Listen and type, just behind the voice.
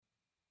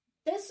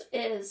This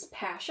is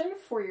Passion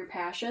for Your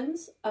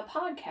Passions, a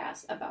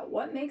podcast about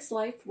what makes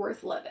life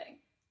worth living.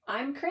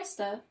 I'm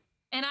Krista.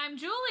 And I'm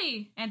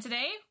Julie. And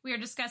today we are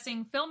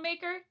discussing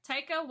filmmaker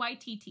Taika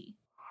Waititi.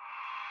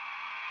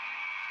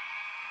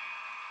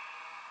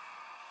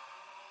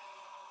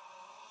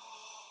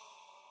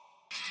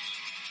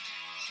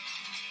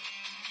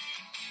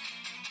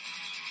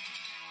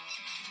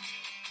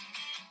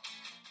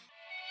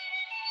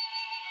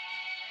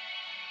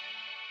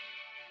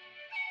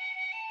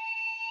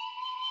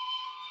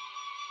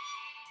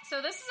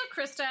 So this is a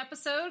Krista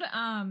episode.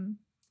 I'm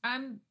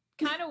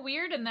kind of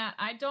weird in that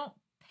I don't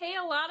pay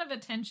a lot of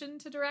attention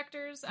to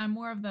directors. I'm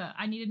more of the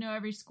I need to know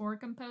every score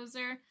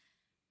composer.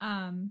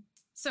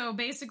 So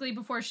basically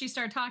before she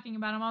started talking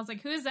about him, I was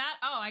like, who is that?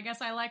 Oh, I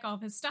guess I like all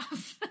of his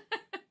stuff.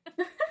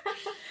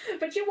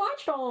 But you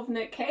watched all of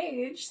Nick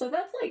Cage, so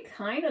that's like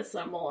kind of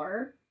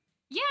similar.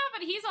 Yeah,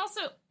 but he's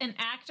also an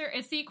actor.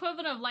 It's the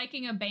equivalent of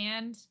liking a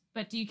band,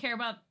 but do you care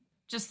about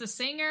just the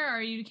singer, or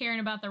are you caring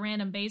about the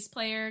random bass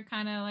player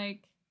kind of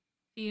like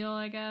feel,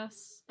 I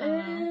guess?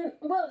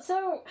 Well,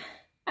 so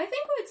I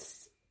think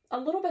what's a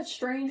little bit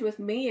strange with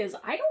me is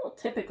I don't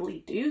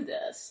typically do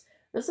this.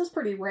 This is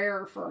pretty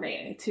rare for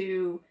me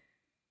to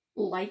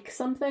like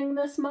something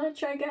this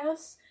much, I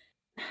guess.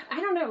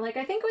 I don't know, like,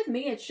 I think with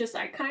me it's just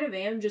I kind of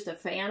am just a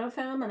fan of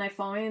him, and I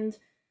find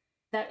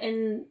that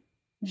in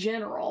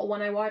general,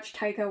 when I watch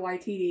Taika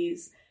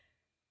Waititi's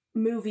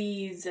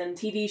movies and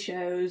TV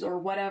shows or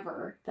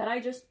whatever, that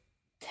I just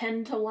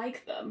tend to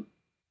like them.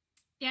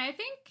 Yeah, I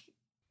think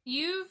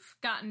you've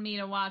gotten me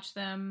to watch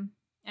them,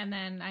 and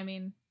then, I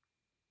mean,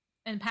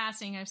 in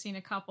passing, I've seen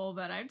a couple,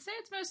 but I'd say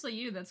it's mostly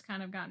you that's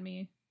kind of gotten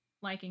me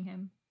liking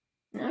him.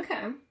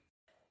 Okay.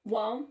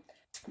 Well,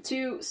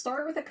 to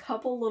start with a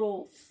couple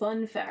little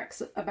fun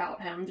facts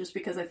about him, just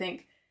because I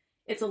think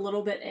it's a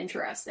little bit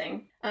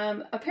interesting.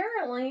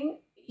 Apparently,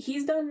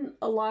 he's done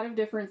a lot of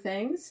different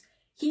things.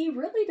 He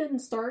really didn't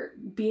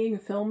start being a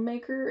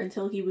filmmaker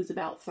until he was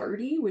about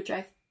 30, which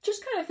I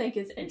just kind of think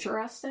is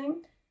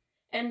interesting.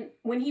 And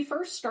when he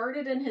first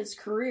started in his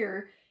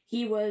career,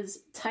 he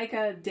was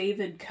Taika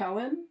David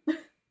Cohen.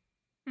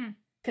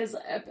 Because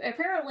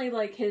apparently,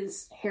 like,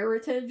 his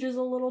heritage is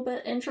a little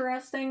bit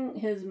interesting.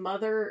 His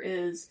mother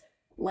is,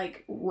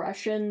 like,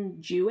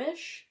 Russian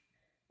Jewish.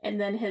 And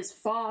then his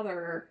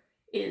father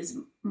is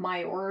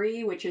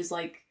Maori, which is,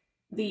 like,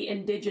 the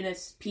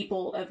indigenous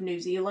people of New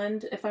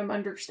Zealand, if I'm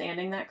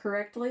understanding that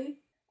correctly.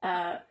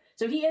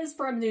 So he is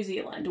from New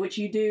Zealand, which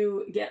you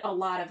do get a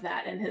lot of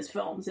that in his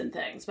films and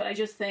things. But I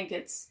just think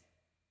it's,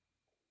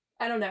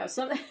 I don't know,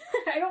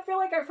 I don't feel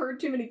like I've heard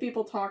too many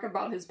people talk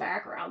about his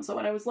background. So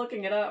when I was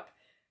looking it up,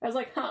 I was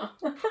like, huh.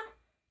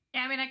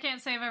 Yeah, I mean, I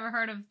can't say I've ever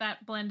heard of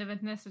that blend of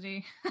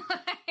ethnicity.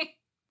 It's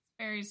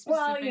very specific.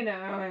 Well, you know,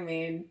 I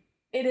mean,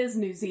 it is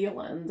New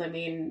Zealand. I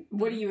mean,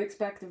 what do you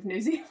expect of New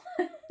Zealand?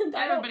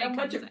 I don't know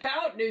much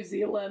about New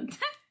Zealand,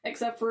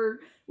 except for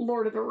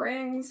Lord of the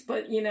Rings,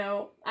 but, you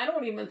know, I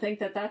don't even think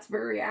that that's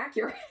very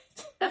accurate.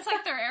 That's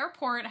like their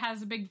airport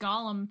has a big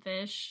Gollum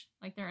fish,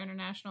 like their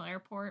international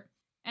airport.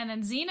 And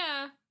then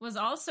Xena was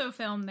also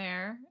filmed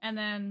there, and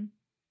then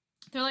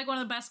they're like one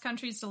of the best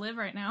countries to live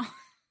right now.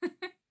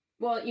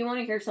 Well, you want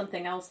to hear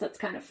something else that's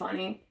kind of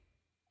funny?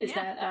 Is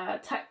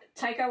that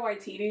Taika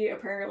Waititi,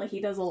 apparently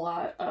he does a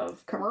lot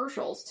of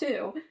commercials,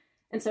 too.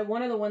 And so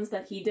one of the ones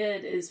that he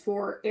did is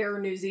for Air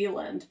New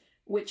Zealand,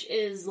 which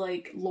is,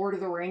 like, Lord of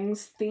the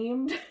Rings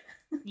themed.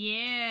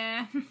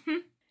 Yeah.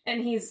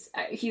 And he's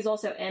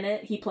also in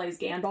it. He plays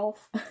Gandalf.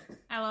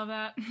 I love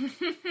that.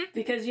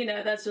 Because, you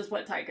know, that's just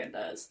what Taika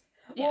does.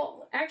 Yeah.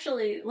 Well,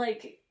 actually,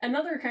 like,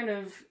 another kind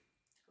of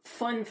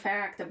fun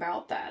fact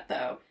about that,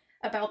 though,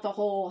 about the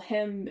whole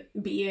him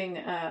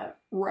being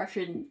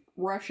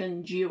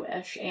Russian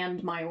Jewish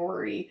and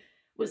Maori,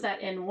 was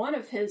that in one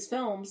of his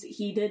films,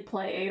 he did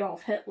play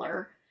Adolf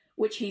Hitler,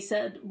 which he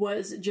said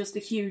was just a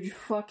huge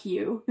fuck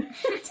you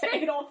to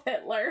Adolf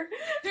Hitler,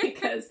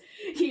 because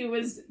he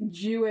was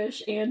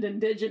Jewish and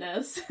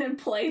indigenous and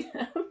played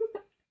him.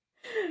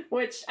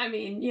 Which, I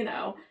mean, you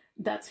know,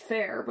 that's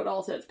fair, but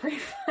also it's pretty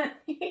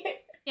funny.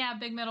 Yeah,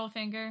 big middle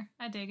finger.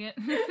 I dig it.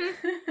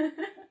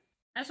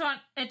 I just want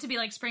it to be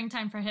like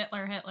springtime for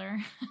Hitler.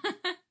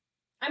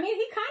 I mean,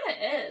 he kind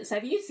of is.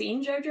 Have you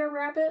seen Jojo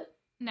Rabbit?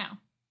 No.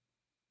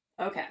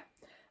 Okay.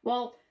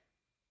 Well,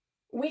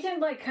 we can,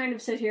 like, kind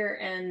of sit here,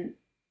 and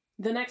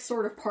the next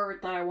sort of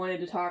part that I wanted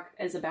to talk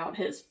is about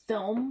his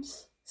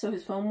films, so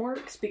his film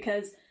works,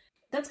 because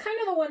that's kind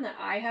of the one that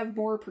I have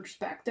more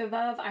perspective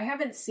of. I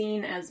haven't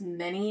seen as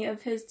many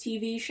of his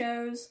TV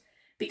shows,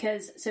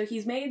 because, so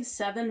he's made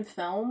 7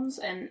 films,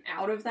 and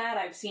out of that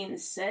I've seen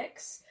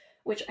 6,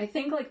 which I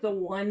think, like, the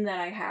one that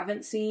I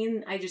haven't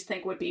seen, I just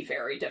think would be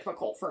very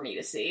difficult for me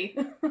to see.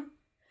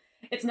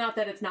 It's not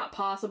that it's not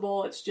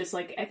possible, it's just,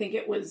 like, I think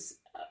it was,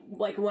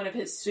 like, one of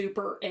his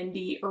super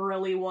indie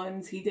early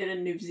ones he did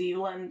in New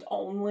Zealand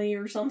only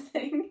or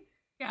something.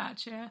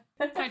 Gotcha.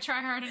 If I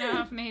try hard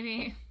enough,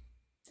 maybe.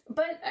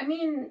 But, I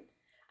mean,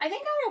 I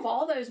think out of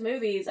all those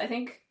movies, I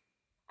think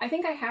I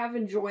have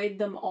enjoyed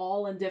them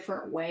all in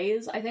different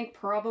ways. I think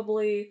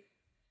probably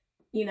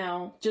you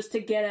know, just to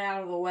get it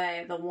out of the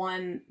way, the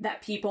one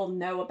that people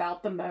know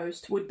about the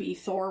most would be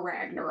Thor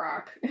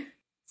Ragnarok.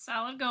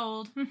 Solid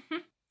gold.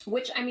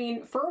 Which, I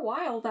mean, for a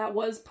while, that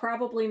was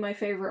probably my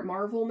favorite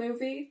Marvel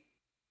movie.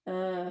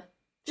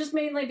 Just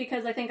mainly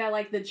because I think I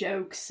like the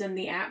jokes and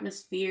the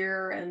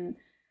atmosphere, and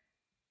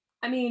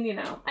I mean, you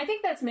know, I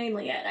think that's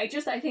mainly it. I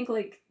think,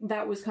 like,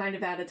 that was kind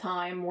of at a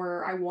time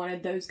where I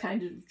wanted those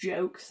kind of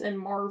jokes in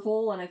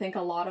Marvel, and I think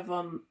a lot of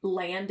them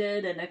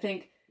landed, and I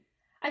think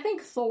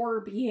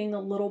Thor being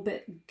a little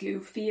bit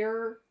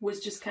goofier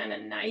was just kind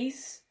of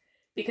nice,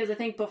 because I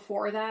think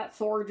before that,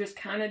 Thor just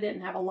kind of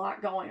didn't have a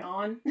lot going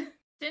on.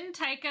 Didn't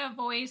Taika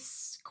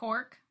voice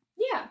Korg?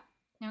 Yeah.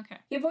 Okay.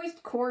 He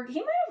voiced Korg.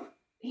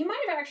 He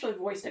might have actually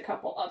voiced a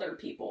couple other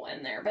people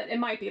in there, but it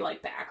might be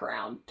like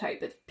background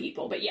type of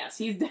people. But yes,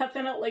 he's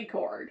definitely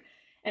Korg.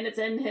 And it's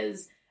in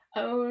his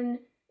own,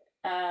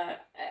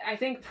 I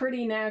think,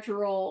 pretty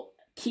natural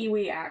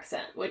Kiwi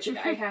accent, which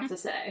I have to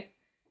say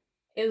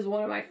is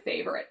one of my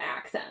favorite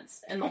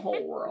accents in the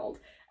whole world.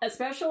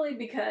 Especially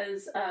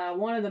because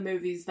one of the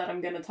movies that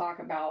I'm going to talk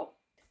about,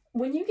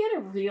 when you get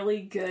a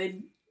really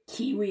good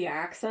Kiwi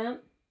accent,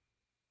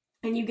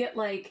 and you get,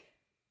 like,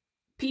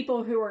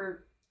 people who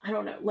are, I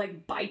don't know,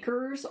 like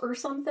bikers or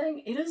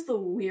something, it is the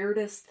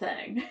weirdest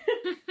thing.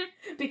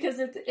 Because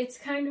it's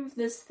kind of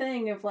this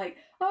thing of like,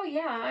 oh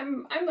yeah,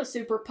 I'm a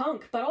super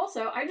punk, but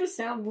also I just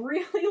sound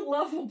really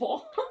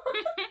lovable.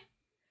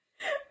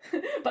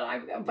 but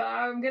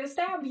I'm gonna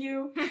stab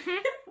you.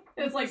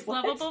 It's like,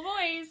 what? Lovable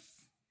voice.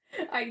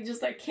 I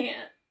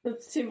can't.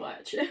 That's too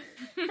much.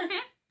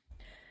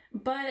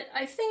 But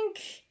I think,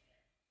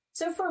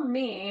 so for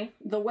me,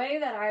 the way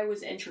that I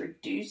was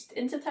introduced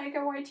into Taika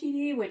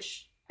Waititi,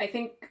 which I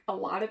think a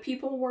lot of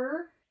people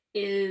were,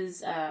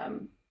 is, oh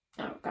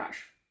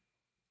gosh.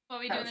 What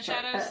We Do in the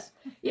Shadows?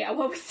 Yeah,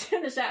 What We Do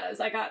in the Shadows.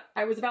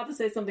 I was about to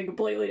say something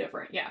completely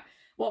different. Yeah.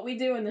 What We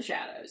Do in the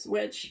Shadows,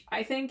 which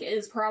I think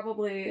is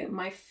probably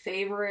my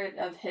favorite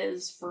of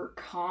his for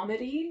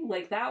comedy.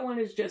 Like, that one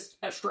is just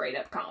a straight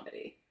up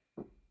comedy.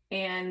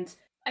 And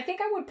I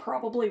think I would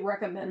probably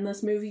recommend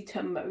this movie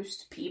to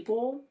most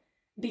people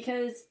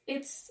because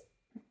it's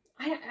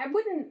a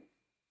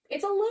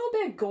little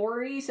bit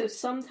gory, so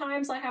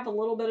sometimes I have a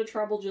little bit of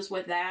trouble just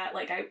with that.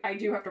 Like, I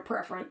do have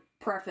to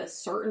preface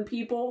certain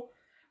people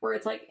where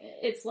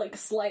it's like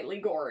slightly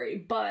gory,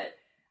 but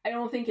I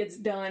don't think it's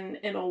done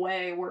in a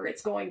way where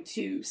it's going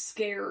to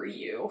scare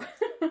you.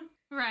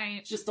 Right.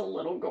 It's just a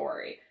little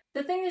gory.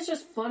 The thing that's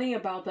just funny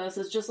about this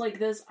is just like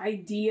this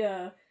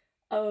idea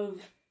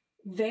of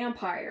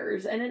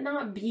vampires and it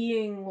not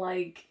being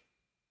like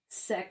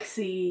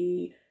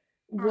sexy,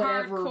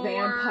 whatever, hardcore,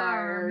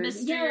 vampires.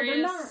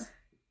 Mysterious. Yeah,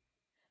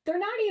 they're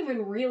not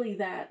even really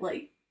that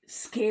like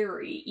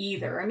scary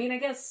either. I mean, I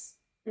guess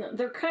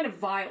they're kind of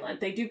violent.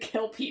 They do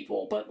kill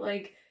people, but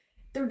like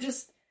they're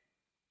just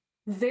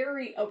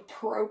very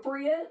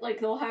appropriate. Like,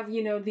 they'll have,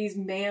 you know, these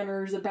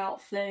manners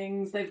about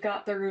things. They've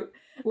got their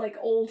like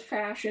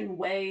old-fashioned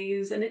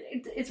ways, and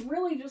it's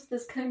really just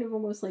this kind of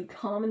almost like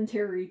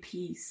commentary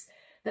piece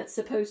that's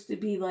supposed to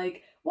be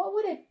like, what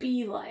would it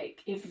be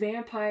like if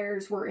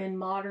vampires were in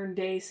modern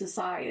day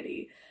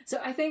society?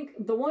 So I think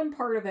the one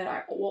part of it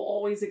I will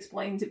always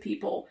explain to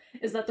people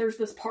is that there's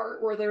this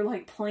part where they're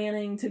like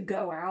planning to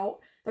go out.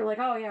 They're like,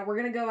 oh yeah, we're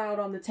gonna go out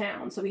on the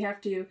town, so we have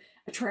to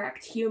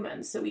attract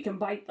humans so we can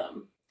bite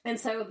them. And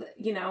so,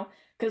 you know,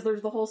 because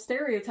there's the whole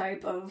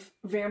stereotype of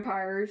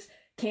vampires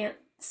can't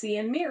see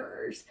in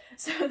mirrors.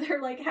 So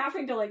they're like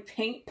having to like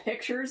paint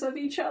pictures of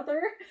each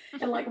other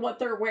and like what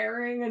they're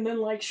wearing and then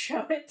like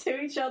show it to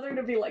each other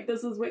to be like,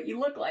 this is what you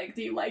look like.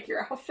 Do you like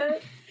your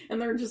outfit?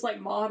 And they're just like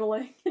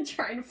modeling and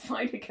trying to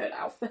find a good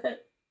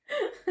outfit.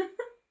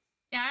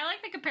 Yeah, I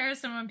like the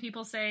comparison when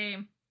people say,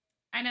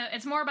 I know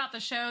it's more about the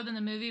show than the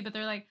movie, but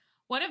they're like,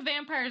 what if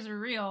vampires are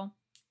real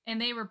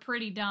and they were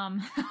pretty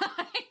dumb?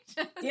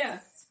 Yeah.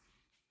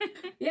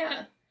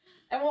 Yeah.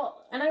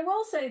 And I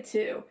will say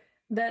too,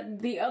 that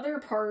the other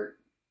part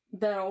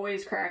that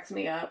always cracks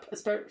me up,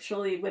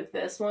 especially with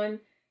this one,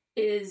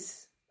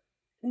 is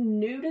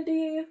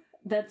nudity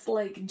that's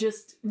like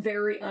just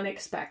very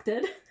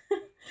unexpected.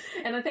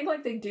 And I think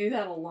like they do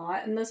that a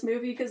lot in this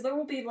movie, because there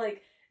will be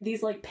like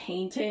these like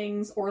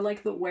paintings or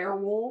like the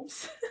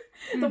werewolves.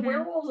 The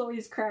werewolves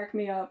always crack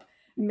me up,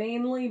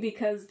 mainly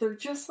because they're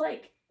just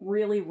like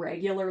really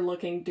regular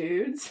looking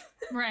dudes.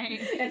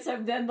 Right. And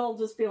so then they'll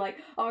just be like,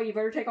 oh, you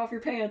better take off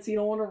your pants. You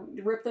don't want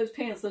to rip those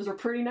pants. Those are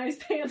pretty nice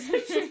pants. They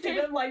just do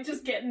them like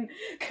just getting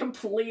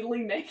completely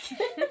naked.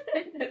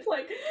 And it's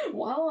like,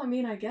 well, I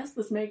mean, I guess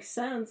this makes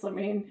sense. I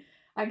mean,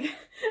 I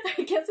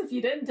guess if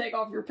you didn't take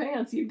off your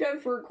pants, you'd go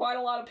for quite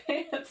a lot of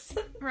pants.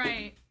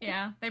 Right.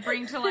 Yeah. They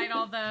bring to light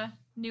all the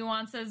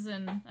nuances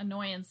and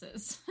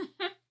annoyances.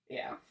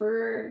 Yeah,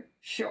 for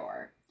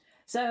sure.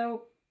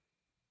 So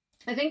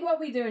I think What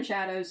We Do in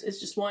Shadows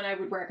is just one I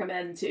would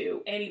recommend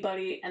to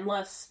anybody,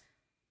 unless,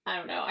 I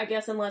don't know, I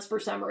guess unless for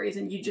some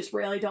reason you just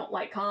really don't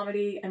like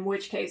comedy, in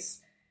which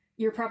case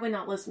you're probably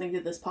not listening to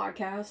this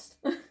podcast.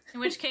 In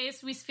which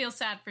case, we feel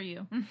sad for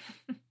you.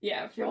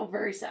 Yeah, I feel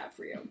very sad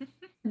for you.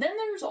 Then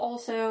there's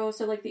also,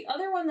 so like the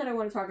other one that I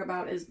want to talk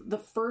about is the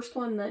first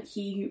one that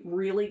he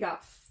really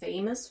got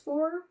famous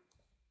for,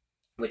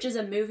 which is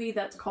a movie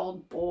that's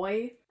called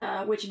Boy,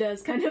 which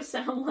does kind of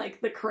sound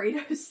like the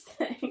Kratos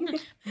thing.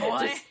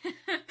 Boy.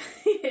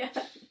 Yeah.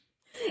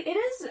 It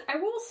is, I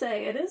will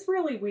say, it is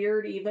really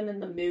weird even in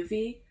the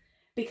movie,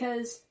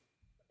 because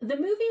the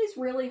movie is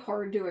really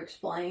hard to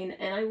explain,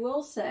 and I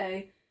will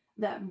say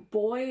that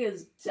Boy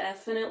is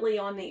definitely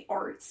on the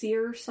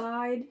artsier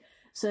side,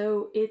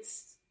 so it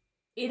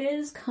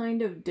is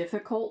kind of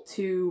difficult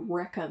to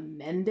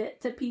recommend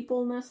it to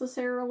people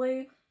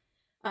necessarily.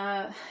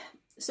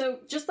 So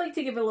just like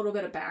to give a little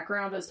bit of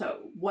background as to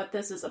what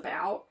this is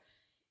about,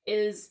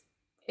 is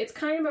it's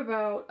kind of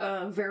about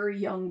a very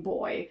young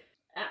boy.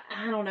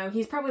 I don't know,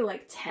 he's probably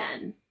like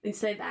 10. They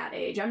say that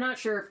age. I'm not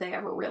sure if they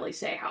ever really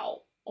say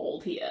how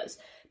old he is.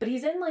 But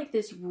he's in like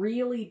this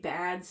really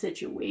bad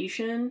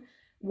situation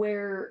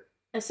where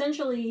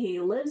essentially he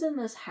lives in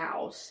this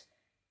house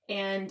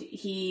and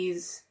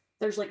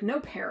there's like no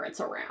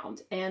parents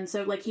around. And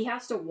so like he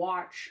has to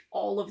watch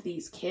all of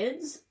these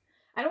kids.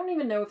 I don't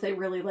even know if they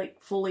really like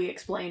fully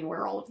explain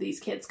where all of these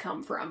kids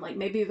come from. Like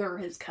maybe they're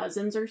his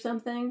cousins or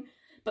something,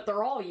 but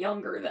they're all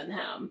younger than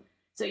him.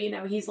 So, you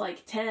know, he's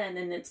like 10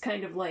 and it's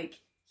kind of like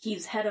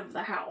he's head of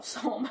the house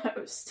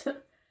almost.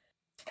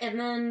 And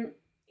then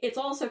it's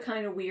also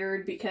kind of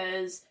weird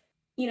because,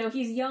 you know,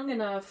 he's young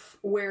enough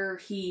where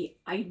he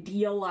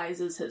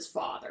idealizes his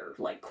father,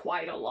 like,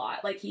 quite a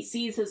lot. Like, he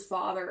sees his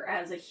father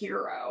as a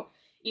hero,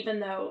 even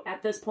though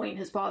at this point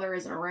his father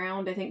isn't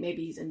around. I think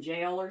maybe he's in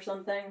jail or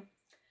something.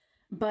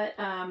 But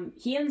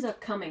he ends up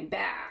coming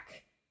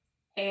back,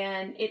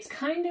 and it's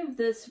kind of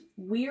this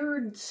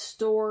weird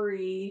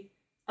story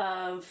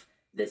of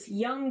this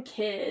young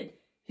kid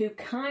who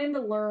kind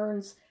of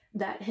learns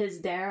that his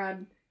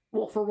dad,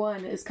 well, for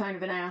one, is kind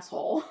of an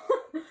asshole,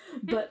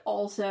 but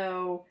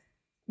also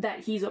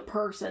that he's a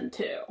person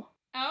too.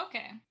 Oh,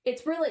 okay.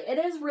 It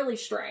is really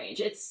strange.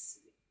 It's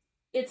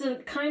a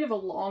kind of a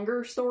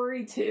longer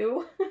story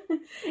too,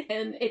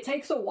 and it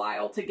takes a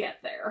while to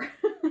get there.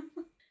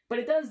 But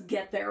it does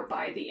get there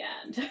by the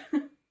end.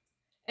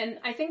 And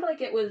I think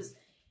like it was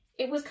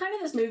kind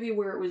of this movie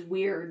where it was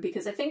weird,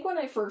 because I think when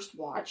I first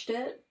watched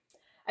it,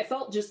 I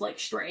felt just like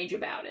strange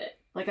about it.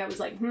 Like I was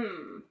like,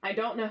 I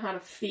don't know how to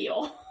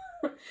feel.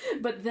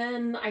 But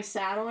then I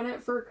sat on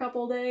it for a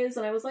couple days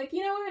and I was like,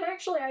 you know what,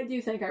 actually I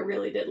do think I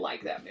really did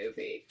like that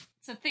movie.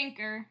 It's a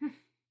thinker.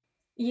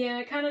 Yeah,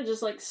 it kind of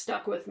just like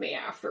stuck with me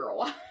after a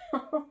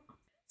while.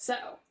 So,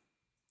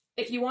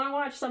 if you want to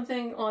watch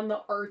something on the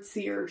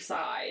artsier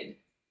side,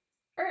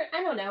 or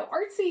I don't know,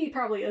 artsy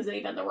probably isn't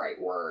even the right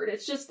word.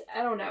 It's just,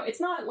 I don't know, it's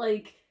not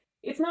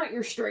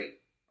your straight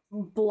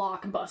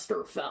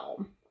blockbuster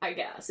film, I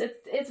guess.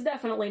 It's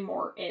definitely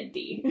more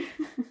indie. That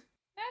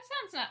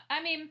sounds not,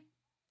 I mean,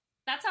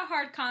 that's a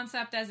hard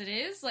concept as it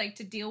is, like,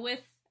 to deal with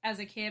as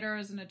a kid or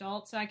as an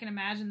adult, so I can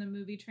imagine the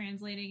movie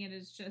translating it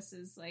as just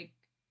as, like,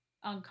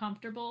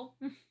 uncomfortable.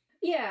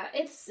 Yeah,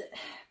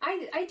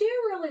 I do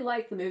really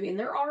like the movie, and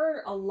there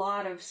are a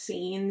lot of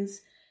scenes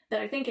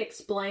that I think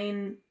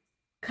explain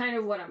kind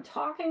of what I'm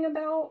talking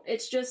about.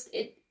 It's just,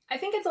 I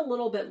think it's a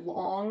little bit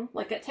long.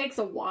 Like, it takes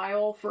a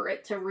while for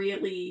it to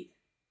really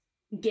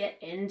get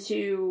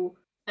into,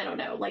 I don't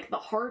know, like, the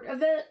heart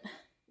of it.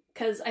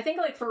 Because I think,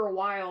 like, for a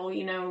while,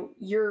 you know,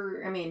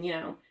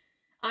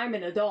 I'm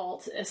an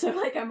adult, so,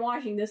 like, I'm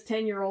watching this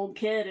 10-year-old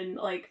kid, and,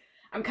 like,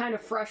 I'm kind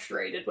of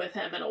frustrated with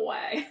him in a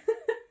way.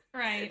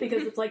 Right.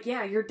 Because it's like,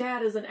 yeah, your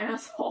dad is an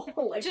asshole.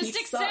 Like, just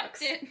he accept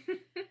sucks.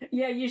 it.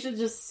 Yeah, you should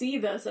just see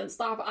this and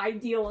stop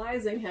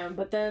idealizing him.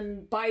 But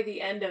then by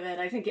the end of it,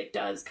 I think it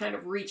does kind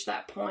of reach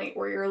that point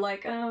where you're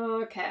like,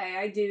 oh, okay,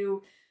 I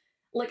do.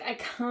 Like, I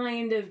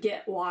kind of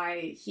get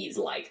why he's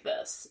like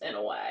this in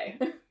a way.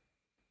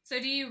 So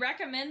do you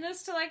recommend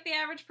this to, like, the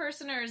average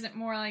person, or is it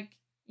more like,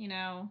 you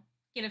know,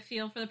 get a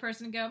feel for the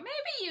person and go, maybe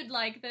you'd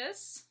like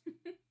this?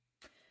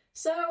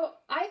 So,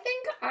 I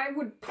think I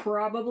would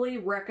probably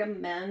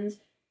recommend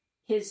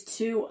his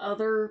two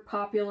other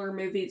popular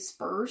movies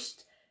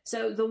first.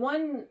 So,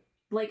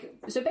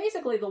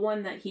 basically the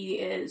one that he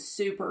is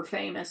super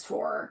famous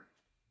for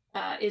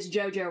is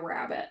Jojo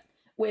Rabbit,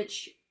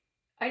 which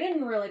I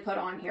didn't really put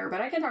on here,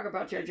 but I can talk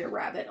about Jojo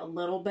Rabbit a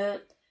little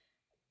bit.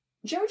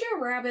 Jojo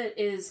Rabbit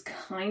is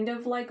kind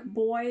of like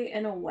Boy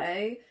in a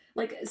way.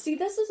 Like, see,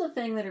 this is a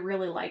thing that I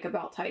really like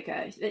about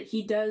Taika, that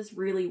he does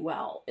really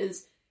well,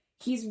 is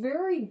he's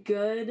very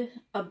good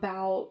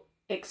about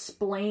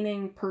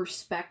explaining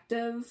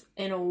perspective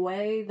in a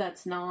way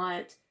that's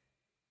not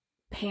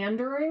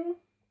pandering,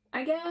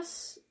 I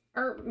guess.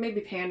 Or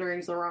maybe pandering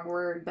is the wrong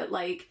word, but,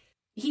 like,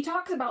 he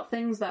talks about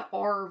things that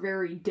are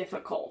very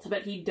difficult,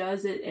 but he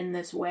does it in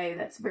this way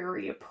that's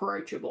very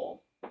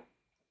approachable.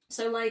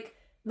 So, like,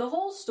 the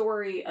whole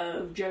story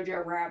of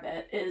Jojo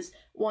Rabbit is,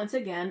 once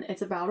again,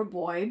 it's about a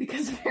boy,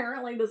 because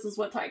apparently this is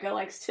what Taika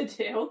likes to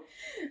do.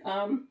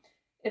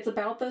 It's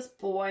about this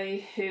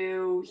boy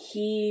who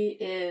he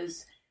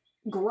is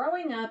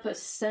growing up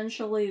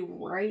essentially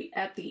right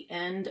at the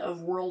end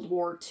of World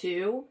War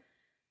II.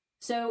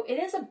 So it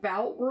is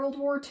about World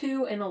War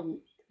II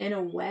in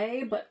a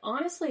way, but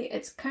honestly,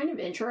 it's kind of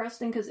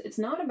interesting because it's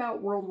not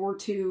about World War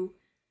II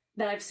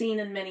that I've seen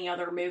in many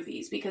other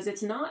movies, because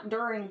it's not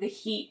during the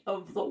heat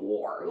of the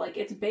war. Like,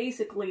 it's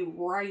basically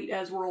right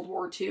as World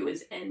War II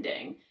is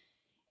ending.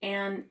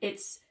 And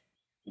it's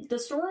the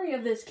story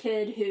of this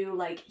kid who,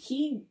 like,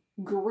 he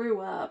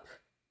grew up,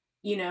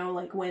 you know,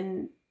 like,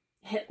 when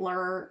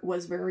Hitler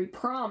was very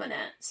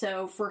prominent.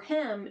 So for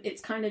him,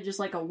 it's kind of just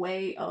like a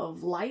way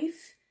of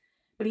life.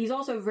 But he's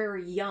also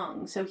very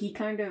young, so he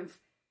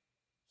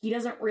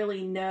doesn't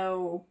really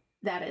know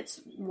that it's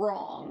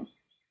wrong.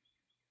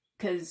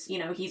 Because, you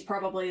know, he's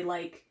probably,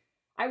 like,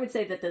 I would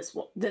say that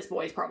this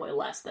boy's probably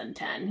less than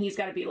 10. He's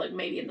got to be, like,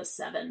 maybe in the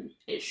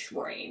 7-ish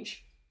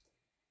range.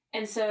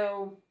 And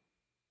so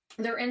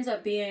there ends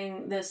up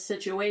being this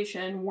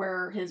situation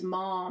where his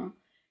mom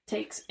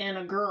takes in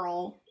a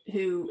girl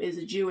who is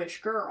a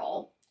Jewish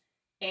girl,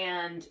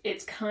 and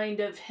it's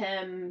kind of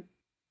him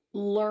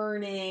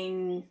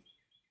learning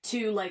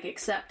to, like,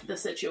 accept the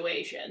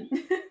situation.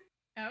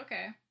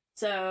 Okay.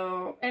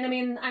 So, and I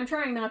mean, I'm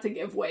trying not to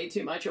give way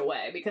too much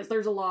away, because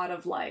there's a lot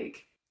of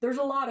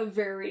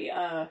very,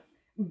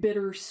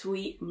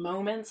 bittersweet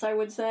moments, I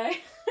would say.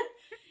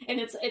 And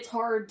it's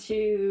hard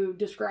to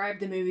describe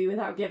the movie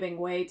without giving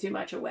way too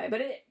much away.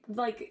 But I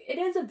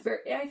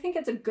think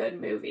it's a good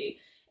movie.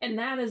 And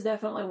that is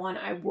definitely one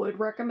I would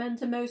recommend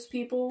to most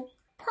people.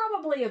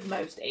 Probably of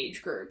most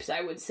age groups,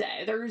 I would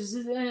say. There's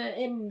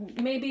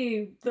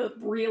maybe the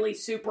really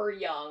super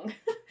young,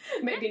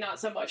 maybe not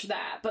so much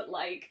that, but,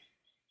 like,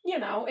 you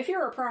know, if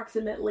you're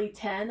approximately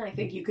 10, I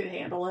think you could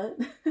handle it.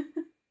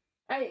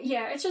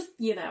 It's just,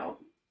 you know,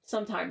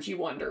 sometimes you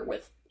wonder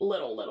with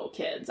little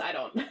kids.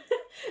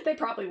 They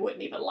probably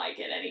wouldn't even like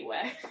it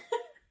anyway.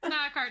 It's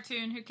not a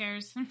cartoon, who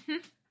cares?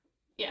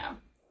 Yeah.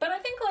 But I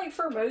think, like,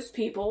 for most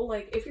people,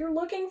 like, if you're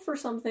looking for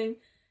something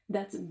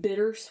that's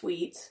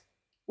bittersweet,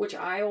 which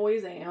I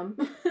always am,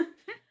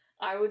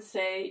 I would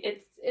say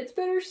it's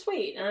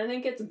bittersweet, and I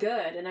think it's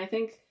good, and I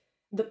think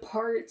the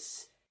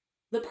parts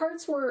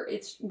where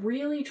it's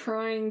really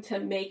trying to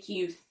make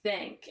you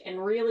think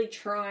and really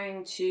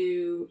trying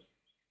to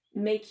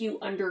make you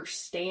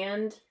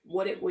understand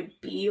what it would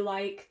be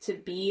like to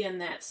be in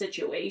that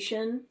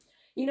situation.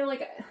 You know,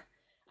 like,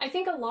 I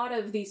think a lot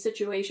of these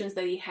situations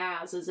that he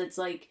has is it's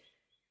like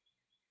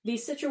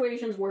these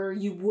situations where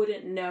you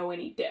wouldn't know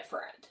any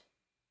different.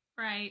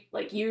 Right.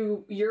 Like,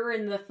 you're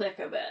in the thick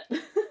of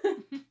it.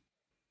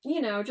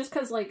 You know, just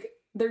because, like,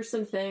 there's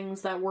some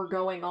things that were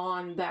going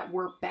on that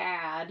were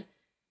bad,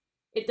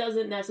 it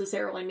doesn't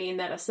necessarily mean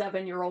that a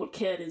 7-year-old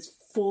kid is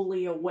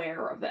fully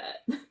aware of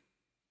it.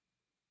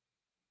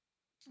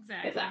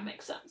 Exactly. If that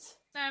makes sense.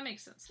 That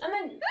makes sense. And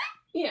then,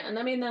 yeah, and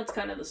I mean, that's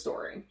kind of the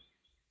story.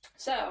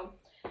 So,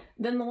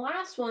 then the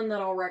last one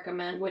that I'll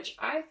recommend, which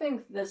I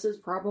think this is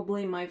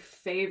probably my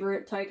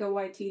favorite Taika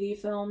Waititi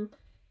film,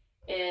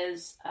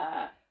 is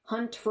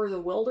Hunt for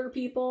the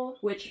Wilderpeople,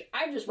 which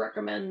I just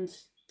recommend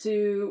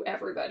to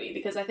everybody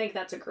because I think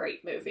that's a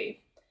great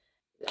movie.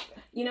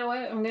 You know what?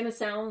 I'm going to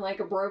sound like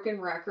a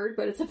broken record,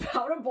 but it's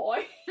about a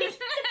boy.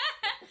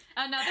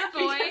 Another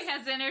boy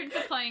has entered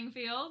the playing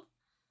field.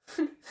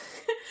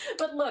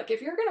 But look,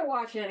 if you're going to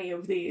watch any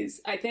of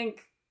these, I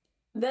think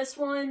this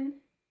one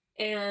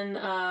and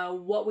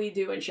What We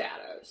Do in the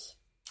Shadows.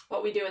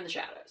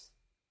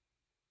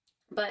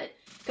 But,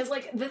 because,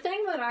 like, the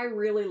thing that I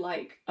really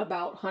like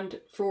about Hunt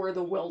for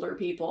the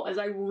Wilderpeople is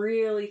I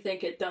really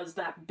think it does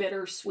that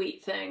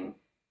bittersweet thing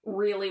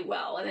really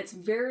well. And it's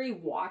very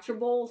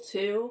watchable,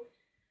 too.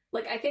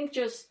 Like, I think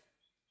just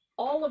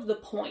all of the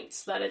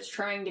points that it's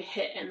trying to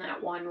hit in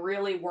that one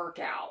really work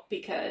out.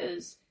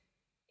 Because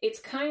it's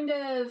kind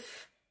of...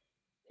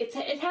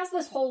 It has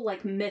this whole,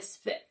 like,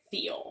 misfit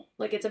feel.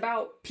 Like, it's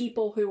about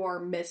people who are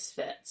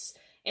misfits.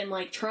 And,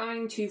 like,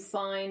 trying to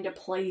find a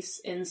place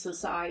in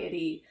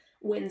society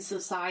when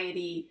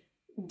society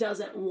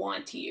doesn't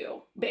want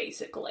you,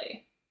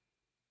 basically.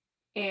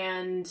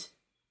 And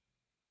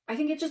I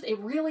think it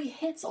really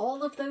hits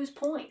all of those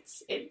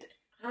points. I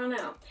don't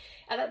know.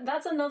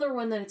 That's another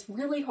one that it's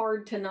really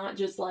hard to not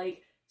just,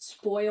 like,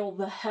 spoil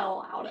the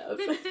hell out of.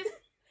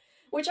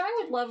 Which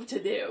I would love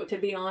to do, to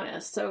be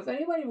honest. So if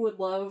anybody would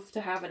love to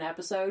have an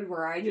episode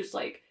where I just,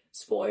 like,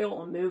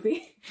 spoil a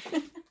movie.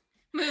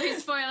 Movie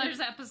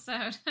spoilers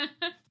episode.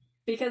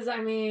 Because, I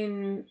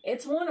mean,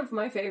 it's one of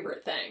my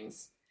favorite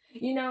things.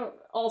 You know,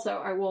 also,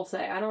 I will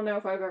say, I don't know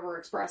if I've ever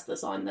expressed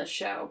this on this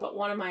show, but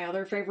one of my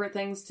other favorite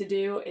things to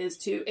do is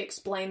to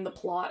explain the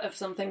plot of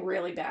something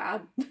really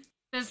bad.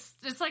 It's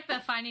like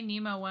the Finding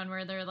Nemo one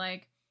where they're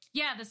like,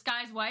 yeah, this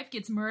guy's wife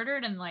gets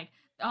murdered and, like,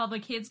 all the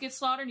kids get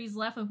slaughtered and he's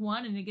left with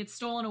one and it gets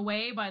stolen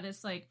away by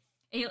this, like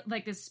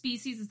this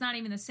species that's not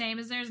even the same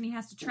as theirs, and he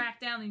has to track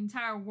down the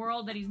entire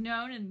world that he's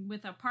known, and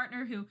with a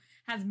partner who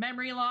has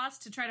memory loss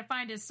to try to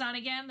find his son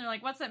again. They're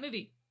like, what's that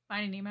movie?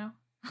 Finding Nemo.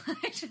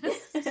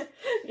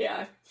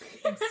 Yeah.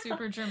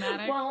 Super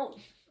dramatic. Well,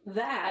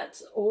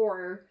 that,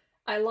 or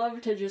I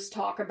love to just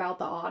talk about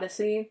the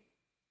Odyssey.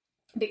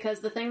 Because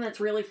the thing that's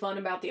really fun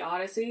about the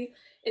Odyssey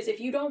is if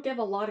you don't give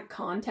a lot of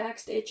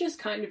context, it just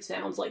kind of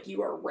sounds like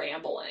you are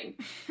rambling,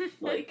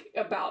 like,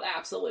 about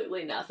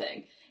absolutely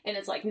nothing. And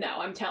it's like, no,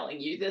 I'm telling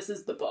you, this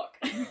is the book.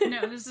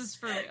 No, this is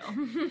for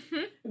real.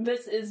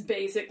 This is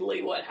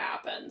basically what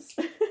happens.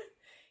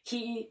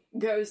 He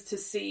goes to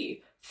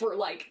sea for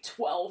like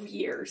 12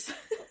 years.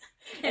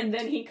 And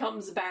then he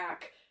comes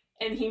back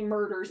and he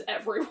murders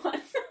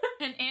everyone.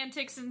 And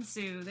antics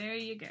ensue. There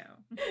you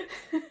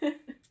go.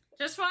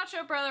 Just watch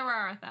Oh Brother, Where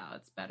Art Thou?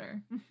 It's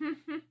better.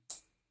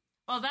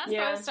 Well, that's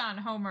based on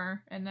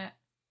Homer and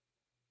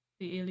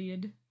the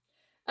Iliad.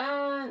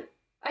 I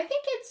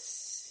think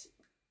it's...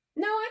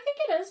 No, I think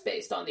it is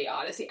based on the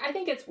Odyssey. I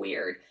think it's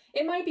weird.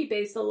 It might be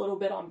based a little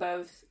bit on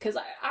both, because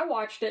I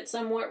watched it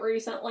somewhat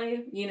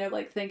recently, you know,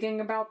 like, thinking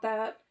about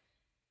that.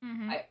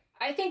 Mm-hmm.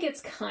 I think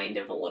it's kind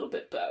of a little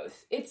bit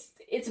both. It's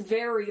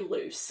very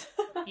loose.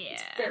 Yeah.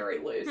 It's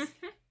very loose.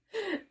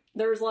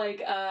 There's,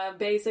 like,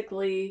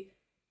 basically...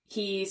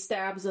 he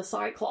stabs a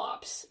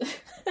Cyclops.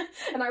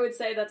 And I would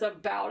say that's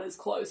about as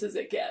close as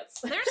it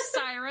gets. There's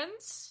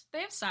sirens.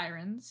 They have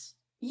sirens.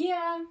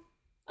 Yeah,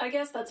 I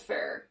guess that's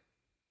fair.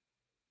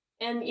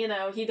 And, you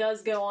know, he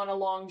does go on a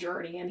long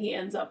journey and he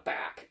ends up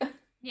back.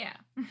 Yeah.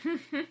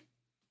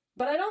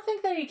 But I don't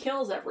think that he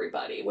kills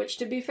everybody, which,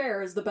 to be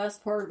fair, is the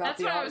best part about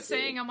the Odyssey. That's what I was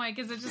saying. I'm like,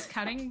 is it just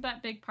cutting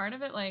that big part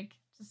of it? Like,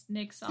 just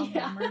Nick solved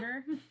the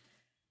murder?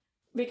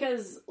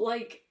 Because,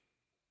 like...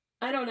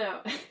 I don't know.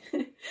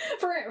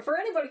 For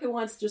anybody who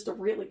wants just a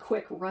really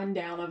quick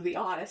rundown of the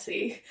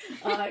Odyssey,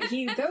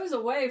 he goes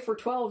away for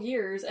 12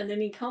 years and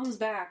then he comes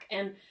back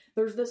and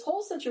there's this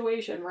whole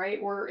situation, right,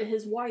 where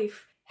his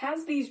wife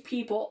has these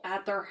people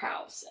at their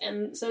house.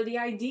 And so the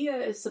idea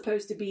is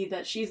supposed to be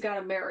that she's got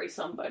to marry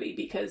somebody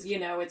because, you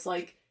know, it's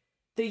like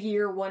the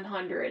year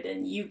 100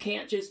 and you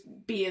can't just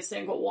be a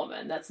single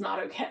woman. That's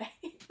not okay.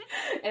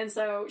 And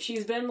so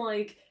she's been,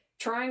 like,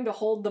 trying to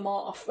hold them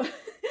off.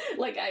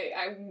 Like,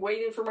 I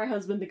waited for my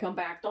husband to come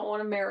back. Don't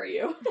want to marry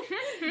you.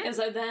 And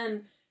so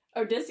then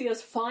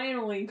Odysseus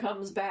finally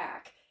comes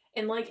back.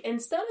 And, like,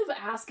 instead of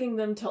asking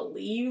them to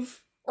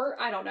leave, or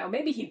I don't know,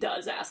 maybe he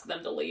does ask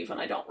them to leave and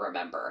I don't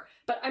remember.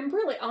 But I'm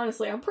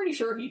pretty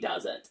sure he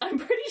doesn't. I'm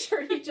pretty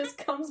sure he just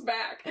comes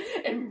back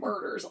and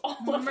murders all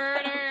of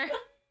them.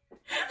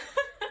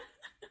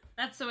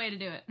 That's the way to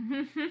do it.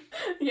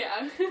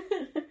 Yeah.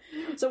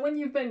 So when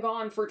you've been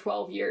gone for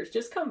 12 years,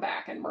 just come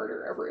back and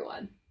murder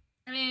everyone.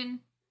 I mean,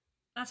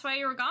 that's why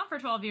you were gone for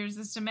 12 years,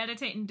 is to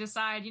meditate and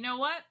decide, you know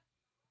what?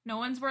 No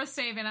one's worth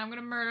saving. I'm going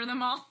to murder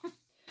them all.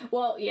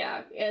 Well,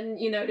 yeah. And,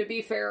 you know, to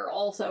be fair,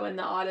 also in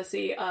the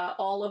Odyssey,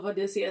 all of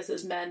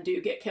Odysseus's men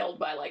do get killed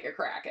by, like, a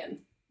kraken.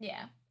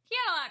 Yeah. He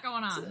had a lot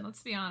going on,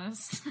 let's be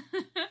honest.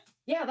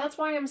 Yeah, that's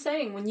why I'm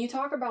saying, when you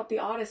talk about the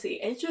Odyssey,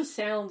 it just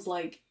sounds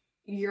like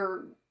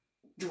you're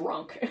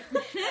drunk,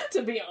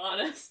 to be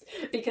honest.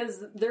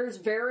 Because there's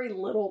very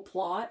little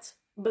plot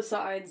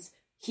besides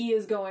he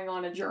is going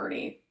on a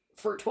journey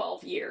for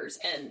 12 years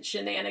and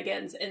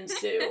shenanigans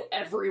ensue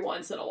every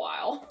once in a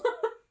while.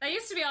 That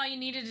used to be all you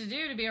needed to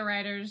do to be a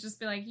writer, is just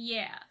be like,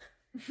 yeah.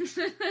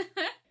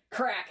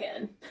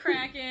 Kraken,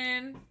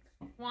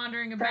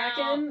 wandering about.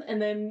 Kraken,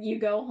 and then you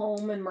go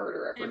home and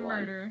murder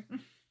everyone.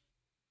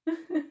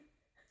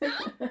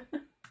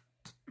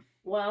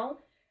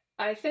 Well,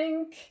 I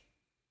think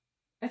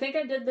I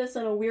did this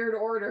in a weird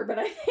order, but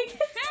I think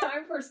it's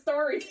time for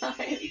story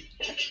time.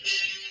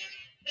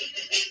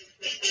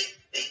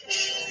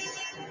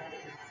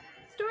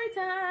 Story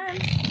time!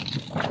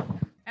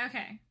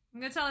 Okay, I'm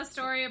going to tell a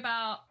story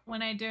about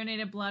when I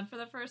donated blood for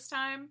the first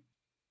time.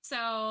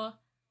 So,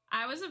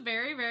 I was a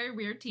very, very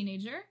weird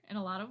teenager in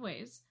a lot of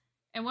ways.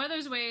 And one of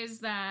those ways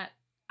that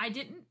I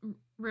didn't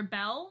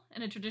rebel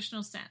in a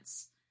traditional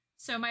sense.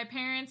 So my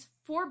parents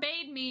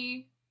forbade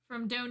me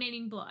from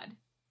donating blood.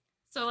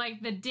 So,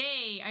 like, the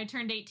day I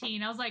turned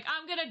 18, I was like,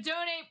 I'm going to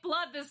donate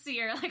blood this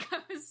year. Like, I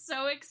was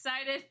so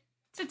excited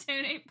to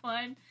donate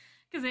blood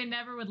because they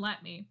never would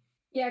let me.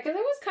 Yeah, because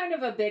it was kind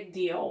of a big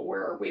deal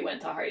where we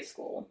went to high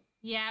school.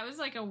 Yeah, it was,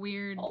 like, a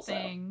weird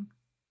thing.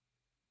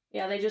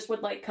 Yeah, they just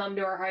would, like, come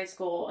to our high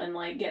school and,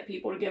 like, get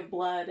people to give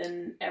blood,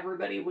 and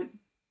everybody would,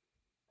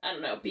 I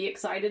don't know, be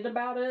excited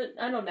about it.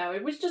 I don't know.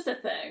 It was just a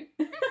thing.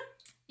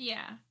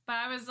 Yeah, but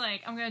I was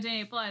like, I'm going to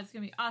donate blood. It's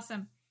going to be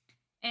awesome.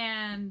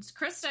 And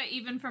Krista,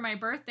 even for my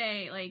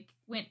birthday, like,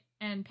 went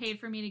and paid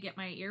for me to get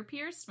my ear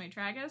pierced, my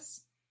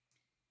tragus.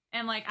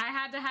 And, like, I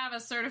had to have a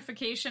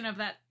certification of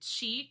that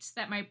sheet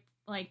that my,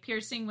 like,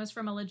 piercing was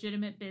from a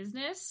legitimate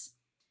business.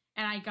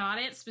 And I got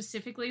it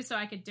specifically so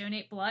I could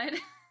donate blood.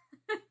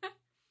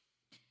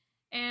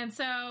 And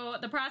so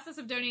the process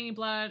of donating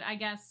blood, I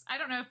guess, I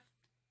don't know if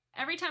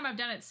every time I've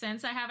done it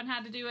since, I haven't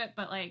had to do it,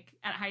 but, like,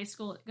 at high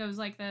school, it goes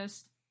like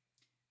this.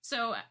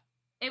 So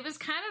it was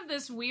kind of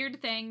this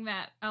weird thing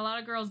that a lot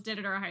of girls did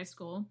at our high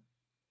school,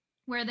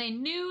 where they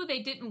knew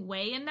they didn't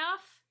weigh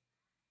enough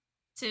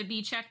to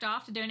be checked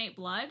off to donate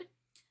blood.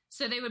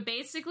 So they would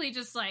basically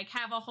just, like,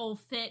 have a whole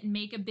fit and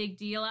make a big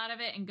deal out of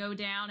it and go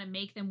down and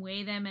make them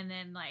weigh them and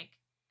then, like,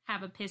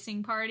 have a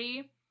pissing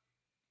party.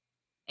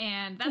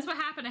 And that's what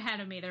happened ahead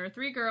of me. There were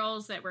 3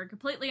 girls that were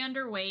completely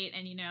underweight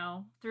and,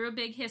 threw a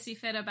big hissy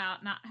fit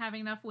about not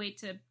having enough weight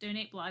to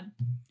donate blood.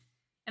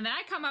 And then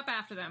I come up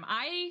after them.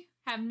 I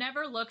have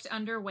never looked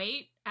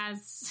underweight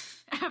as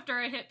after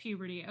I hit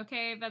puberty,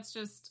 okay? That's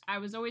just, I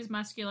was always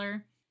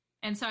muscular.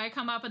 And so I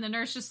come up and the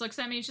nurse just looks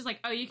at me and she's like,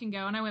 oh, you can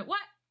go. And I went,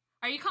 what?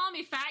 Are you calling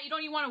me fat? You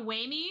don't even want to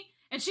weigh me?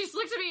 And she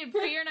looked at me in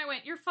fear and I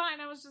went, you're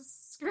fine. I was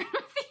just screwing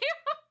with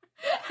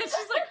you. And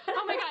she's like,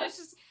 oh my God, it's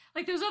just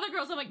like those other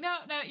girls. I'm like, no,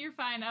 you're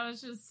fine. I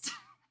was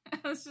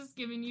just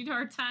giving you a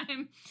hard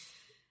time.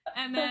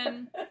 And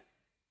then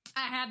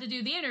I had to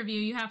do the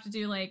interview. You have to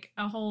do like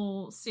a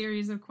whole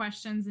series of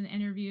questions and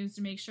interviews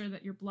to make sure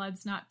that your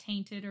blood's not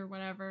tainted or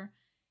whatever.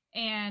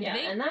 And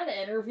and that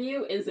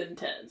interview is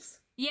intense.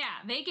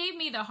 Yeah, they gave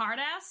me the hard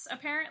ass,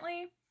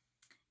 apparently.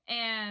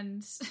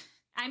 And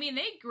I mean,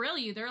 they grill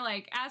you. They're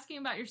like asking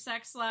about your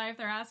sex life.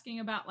 They're asking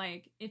about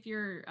like if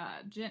you're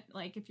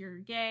if you're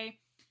gay.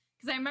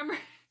 Because I remember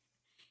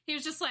he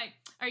was just like,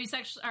 "Are you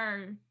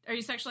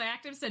sexually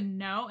active?" I said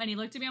no, and he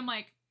looked at me. I'm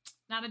like,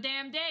 "Not a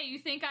damn day. You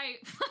think I?"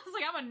 I was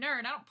like, "I'm a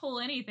nerd. I don't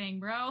pull anything,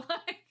 bro."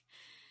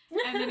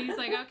 And then he's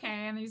like, "Okay."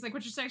 And then he's like,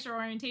 "What's your sexual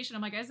orientation?"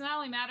 I'm like, "Doesn't that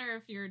only matter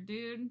if you're a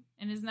dude?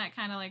 And isn't that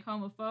kind of like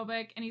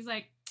homophobic?" And he's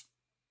like,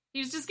 he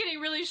was just getting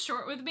really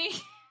short with me.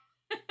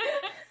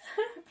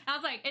 I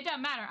was like, it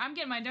doesn't matter. I'm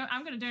going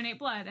to donate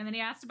blood. And then he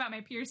asked about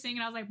my piercing,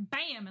 and I was like,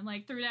 bam, and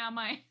like threw down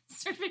my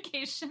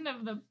certification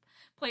of the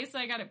place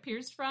I got it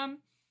pierced from.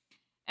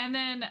 And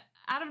then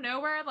out of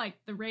nowhere, like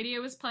the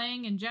radio was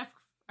playing, and Josh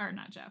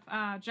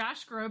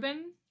Groban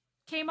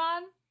came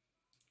on,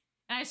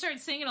 and I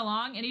started singing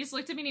along, and he just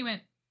looked at me and he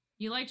went,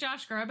 "You like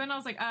Josh Groban?" I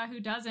was like, who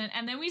doesn't?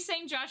 And then we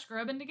sang Josh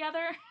Groban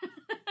together.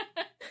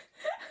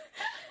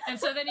 And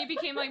so then he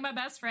became like my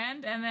best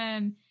friend, and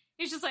then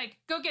he's just like,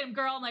 "Go get him,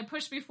 girl," and like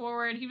pushed me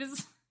forward. He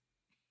was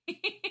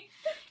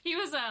he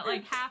was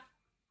like half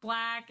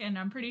black and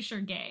I'm pretty sure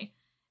gay.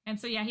 And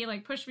so yeah, he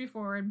like pushed me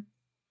forward.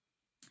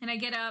 And I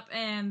get up,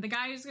 and the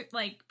guy who's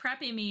like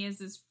prepping me is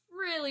this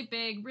really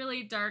big,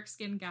 really dark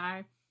skinned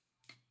guy.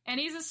 And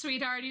he's a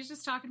sweetheart. He's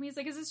just talking to me. He's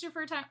like, "Is this your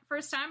first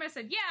time?" I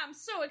said, "Yeah, I'm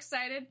so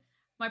excited.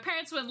 My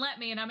parents wouldn't let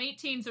me, and I'm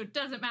 18, so it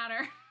doesn't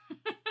matter."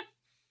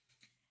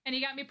 And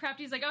he got me prepped.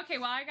 He's like, "Okay,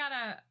 well, I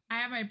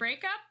have my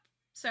breakup.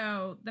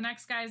 So the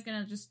next guy's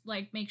going to just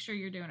like make sure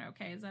you're doing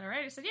okay. Is that all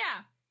right?" I said,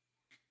 "Yeah."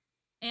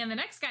 And the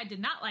next guy did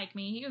not like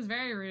me. He was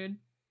very rude.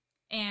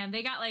 And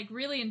they got like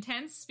really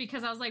intense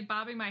because I was like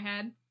bobbing my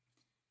head.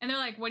 And they're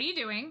like, "What are you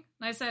doing?"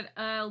 And I said,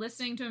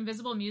 listening to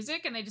invisible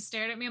music. And they just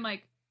stared at me. I'm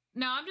like,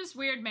 "No, I'm just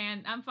weird,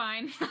 man. I'm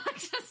fine."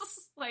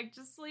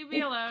 just leave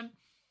me alone.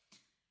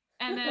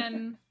 And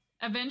then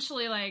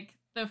eventually, like,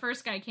 the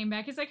first guy came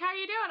back. He's like, "How are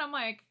you doing?" I'm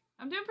like,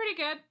 "I'm doing pretty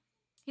good."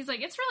 He's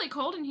like, "It's really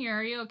cold in here.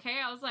 Are you okay?"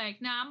 I was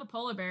like, "Nah, I'm a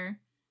polar bear."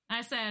 And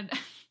I said,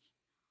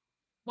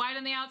 "White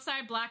on the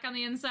outside, black on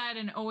the inside,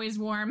 and always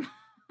warm."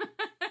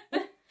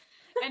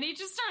 And he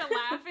just started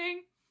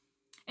laughing.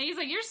 And he's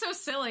like, "You're so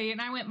silly."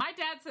 And I went, "My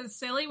dad says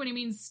silly when he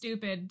means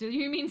stupid. Do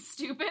you mean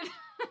stupid?"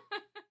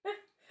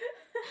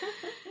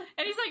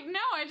 And he's like, "No,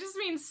 I just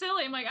mean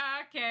silly." I'm like,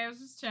 "Okay, I was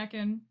just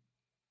checking."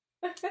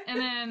 And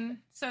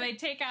then, so they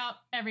take out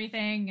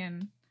everything,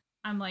 and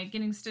I'm like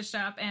getting stitched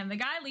up, and the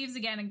guy leaves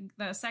again, and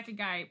the second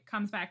guy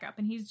comes back up,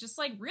 and he's just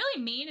like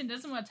really mean and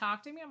doesn't want to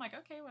talk to me. I'm like,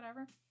 okay,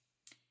 whatever.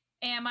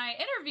 And my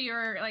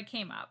interviewer like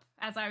came up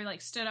as I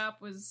like stood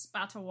up, was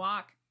about to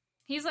walk.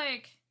 He's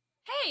like,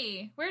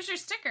 "Hey, where's your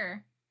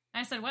sticker?"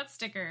 And I said, "What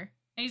sticker?"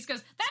 And he just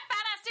goes, "That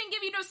fat ass didn't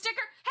give you no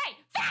sticker. Hey,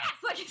 fat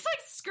ass!" Like he's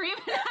like screaming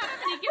at him,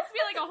 and he gives me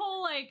like a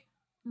whole like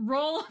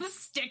roll of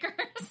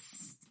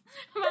stickers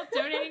about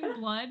donating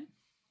blood.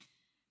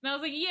 And I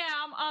was like, "Yeah,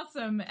 I'm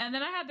awesome." And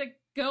then I had to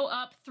go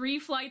up 3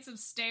 flights of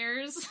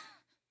stairs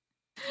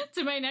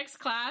to my next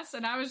class,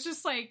 and I was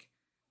just like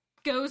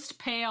ghost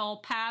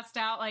pale, passed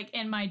out like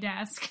in my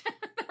desk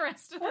the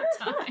rest of the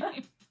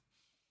time.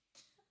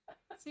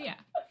 So yeah.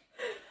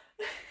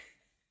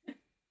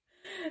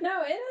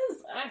 No, it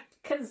is,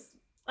 because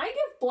I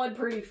give blood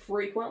pretty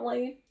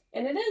frequently,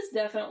 and it is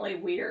definitely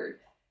weird.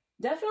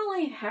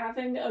 Definitely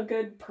having a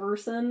good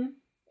person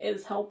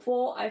is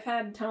helpful. I've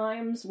had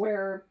times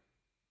where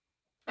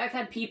I've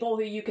had people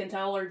who you can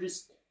tell are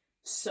just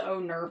so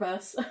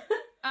nervous.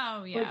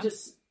 Oh, yeah. Like,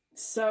 just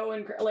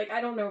so, like, I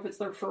don't know if it's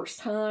their first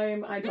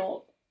time. I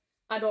don't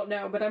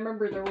know, but I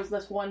remember there was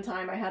this one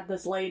time I had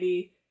this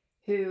lady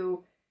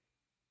who,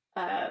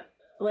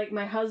 like,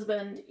 my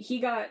husband, he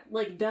got,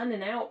 like, done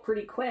and out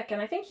pretty quick,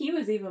 and I think he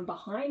was even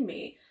behind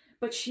me,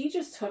 but she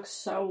just took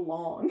so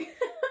long.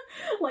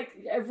 Like,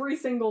 every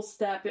single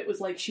step, it was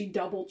like she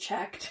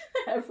double-checked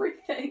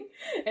everything,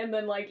 and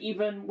then, like,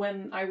 even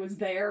when I was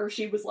there,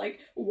 she was, like,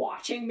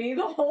 watching me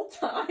the whole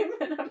time,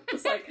 and I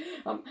was like,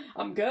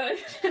 I'm good.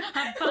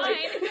 I'm fine.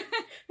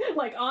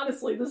 like,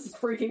 honestly, this is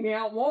freaking me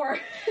out more.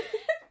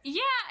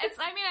 Yeah,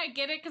 I mean, I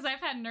get it, because I've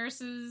had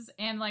nurses,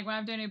 and, like, when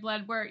I've donated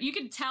blood, where you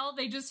can tell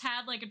they just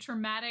had, like, a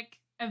traumatic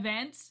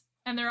event,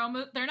 and they're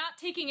not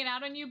taking it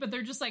out on you, but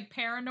they're just, like,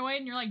 paranoid,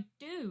 and you're like,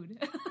 dude,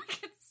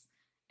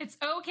 it's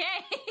okay.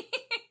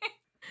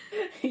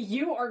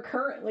 You are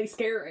currently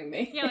scaring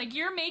me. Yeah, like,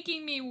 you're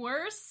making me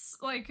worse.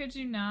 Like, could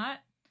you not?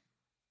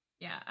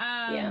 Yeah.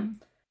 Yeah.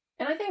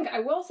 And I think I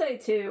will say,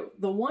 too,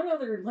 the one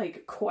other,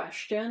 like,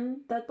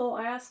 question that they'll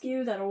ask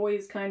you that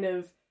always kind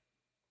of,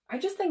 I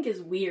just think is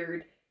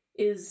weird,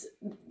 is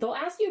they'll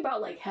ask you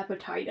about, like,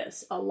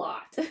 hepatitis a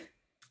lot.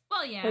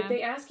 Well, yeah. Like,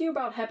 they ask you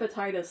about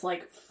hepatitis,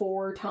 like,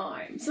 4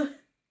 times.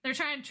 They're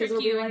trying to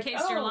trick you in like,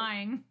 case you're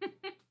lying.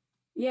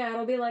 Yeah,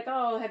 it'll be like,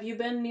 oh, have you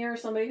been near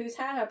somebody who's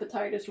had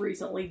hepatitis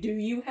recently? Do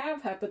you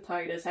have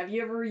hepatitis? Have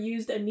you ever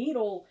used a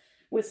needle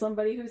with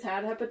somebody who's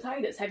had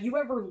hepatitis? Have you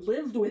ever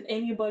lived with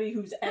anybody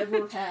who's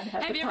ever had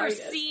hepatitis? Have you ever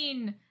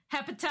seen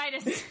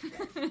hepatitis?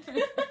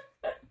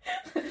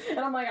 And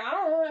I'm like, I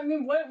don't know. I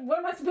mean, what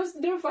am I supposed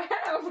to do if I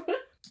have?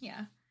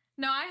 Yeah.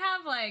 No, I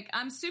have, like,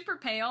 I'm super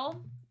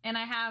pale, and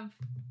I have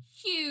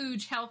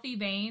huge, healthy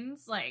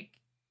veins, like,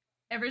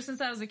 ever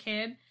since I was a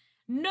kid.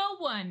 No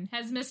one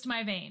has missed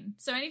my vein.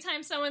 So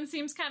anytime someone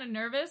seems kind of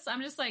nervous,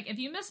 I'm just like, if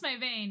you miss my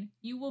vein,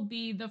 you will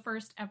be the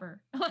first ever.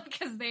 Like,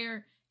 because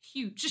they're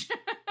huge.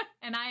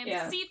 And I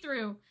am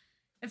see-through.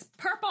 It's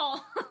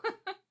purple.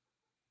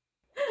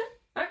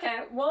 Okay,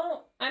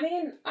 well, I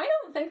mean, I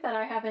don't think that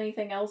I have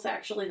anything else,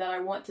 actually, that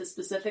I want to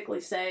specifically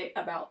say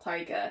about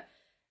Taika.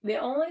 The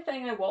only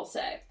thing I will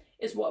say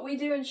is What We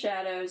Do in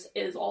Shadows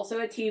is also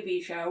a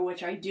TV show,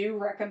 which I do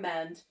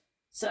recommend.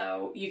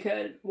 So you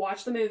could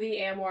watch the movie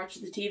and watch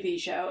the TV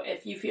show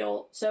if you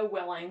feel so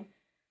willing.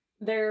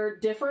 They're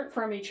different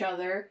from each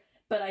other,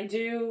 but I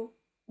do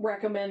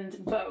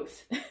recommend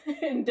both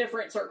in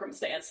different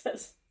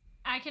circumstances.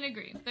 I can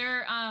agree.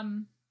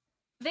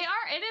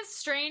 It is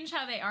strange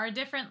how they are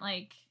different,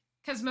 like,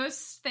 because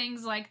most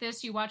things like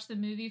this, you watch the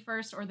movie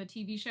first or the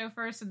TV show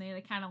first, and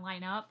they kind of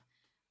line up.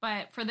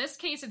 But for this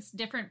case, it's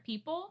different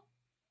people.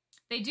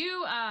 They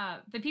do,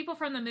 the people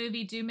from the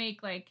movie do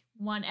make, like,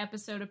 one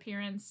episode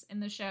appearance in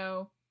the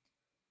show,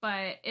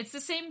 but it's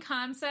the same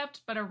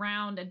concept, but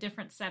around a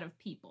different set of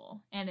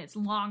people. And it's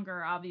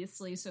longer,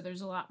 obviously, so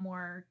there's a lot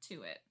more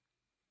to it.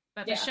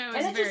 But the show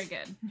is very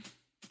good.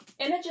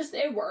 And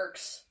it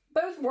works.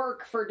 Both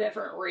work for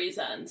different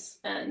reasons.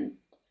 And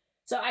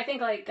so I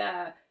think, like,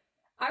 I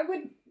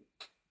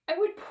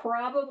would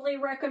probably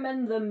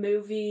recommend the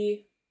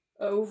movie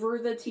over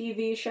the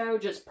TV show,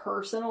 just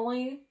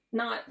personally.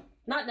 Not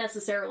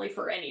necessarily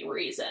for any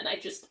reason. I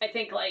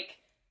think, like,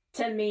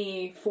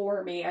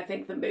 for me, I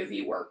think the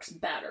movie works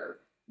better.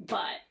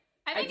 But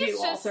I do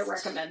also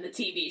recommend the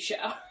TV show.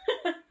 I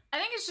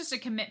think it's just a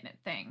commitment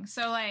thing.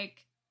 So,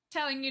 like,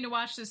 telling you to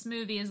watch this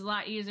movie is a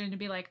lot easier than to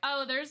be like,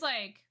 oh, there's,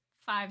 like,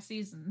 5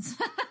 seasons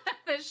of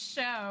this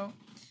show.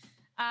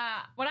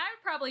 What I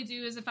would probably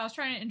do is if I was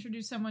trying to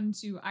introduce someone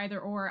to either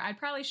or, I'd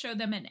probably show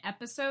them an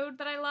episode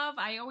that I love.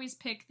 I always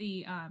pick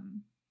the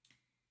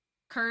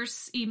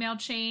Curse email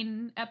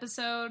chain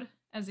episode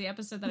as the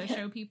episode that I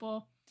show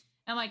people.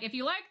 And, like, if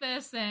you like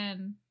this,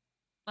 then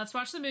let's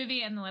watch the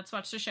movie and then let's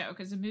watch the show,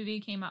 because the movie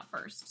came out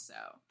first, so.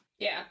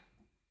 Yeah.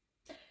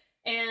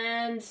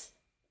 And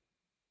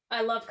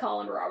I love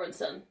Colin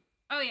Robinson.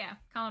 Oh, yeah.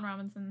 Colin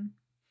Robinson.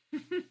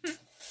 And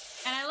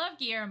I love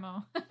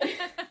Guillermo.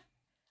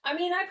 I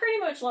mean, I pretty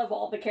much love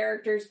all the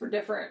characters for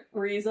different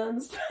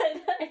reasons, but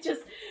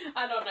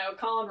I don't know,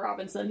 Colin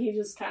Robinson, he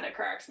just kind of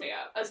cracks me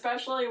up.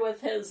 Especially with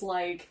his,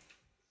 like,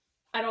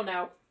 I don't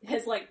know,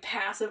 his, like,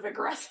 passive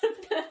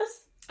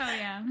aggressiveness. Oh,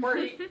 yeah.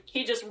 Where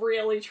he just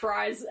really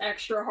tries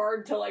extra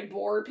hard to, like,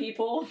 bore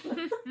people.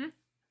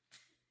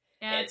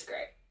 Yeah. It's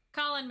great.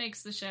 Colin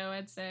makes the show,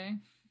 I'd say.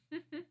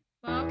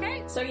 Well,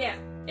 okay. So, yeah,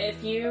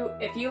 if you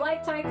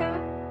like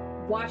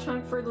Taika, watch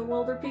Hunt for the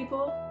Wilder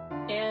People,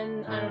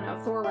 and, I don't know,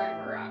 Thor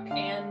Ragnarok,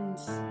 and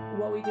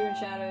What We Do in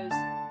Shadows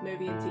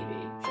movie and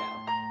TV show.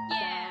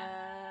 Yeah.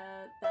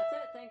 That's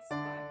it. Thanks.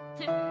 Bye.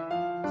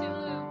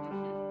 Toodaloo.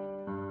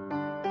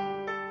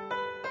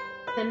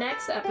 The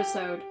next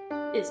episode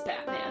is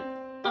Batman.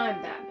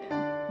 I'm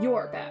Batman.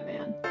 You're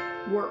Batman.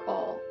 We're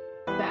all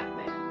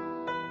Batman.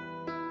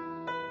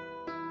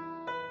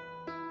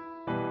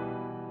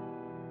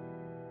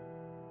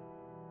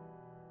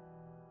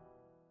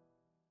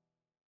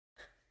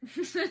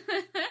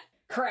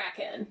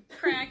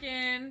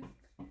 Kraken.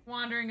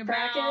 Wandering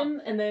about.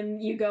 Kraken, and then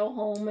you go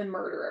home and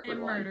murder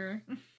everyone. And murder.